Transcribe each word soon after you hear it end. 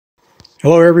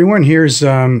Hello everyone, here's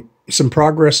some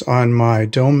progress on my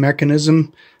dome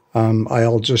mechanism.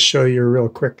 I'll just show you real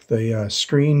quick the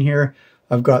screen here.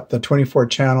 I've got the 24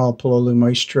 channel Pololu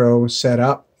Maestro set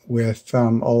up with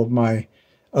all of my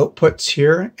outputs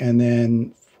here, and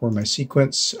then for my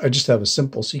sequence I just have a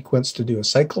simple sequence to do a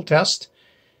cycle test,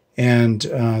 and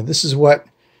this is what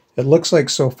it looks like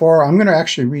so far. I'm going to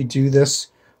actually redo this.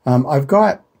 I've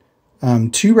got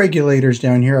two regulators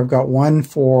down here. I've got one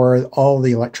for all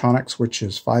the electronics, which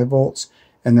is 5 volts,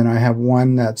 and then I have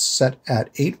one that's set at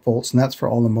 8 volts, and that's for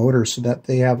all the motors, so that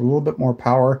they have a little bit more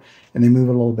power and they move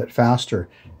a little bit faster.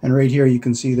 And right here you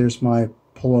can see there's my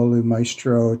Pololu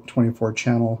Maestro 24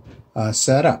 channel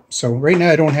setup. So right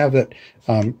now I don't have it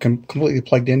completely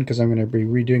plugged in because I'm going to be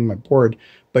redoing my board,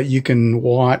 but you can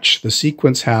watch the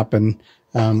sequence happen,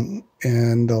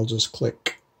 and I'll just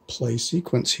click play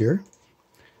sequence here.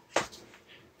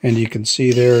 And you can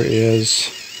see there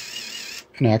is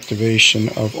an activation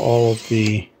of all of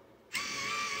the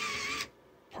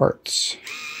parts.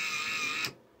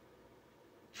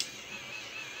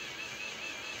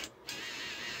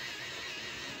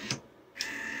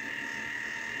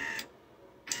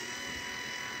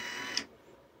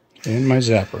 And my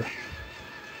zapper.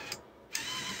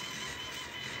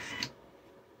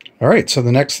 All right, so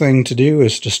the next thing to do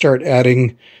is to start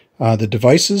adding the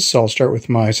devices. So I'll start with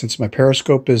since my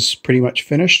periscope is pretty much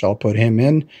finished, I'll put him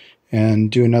in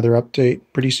and do another update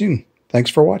pretty soon.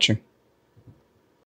 Thanks for watching.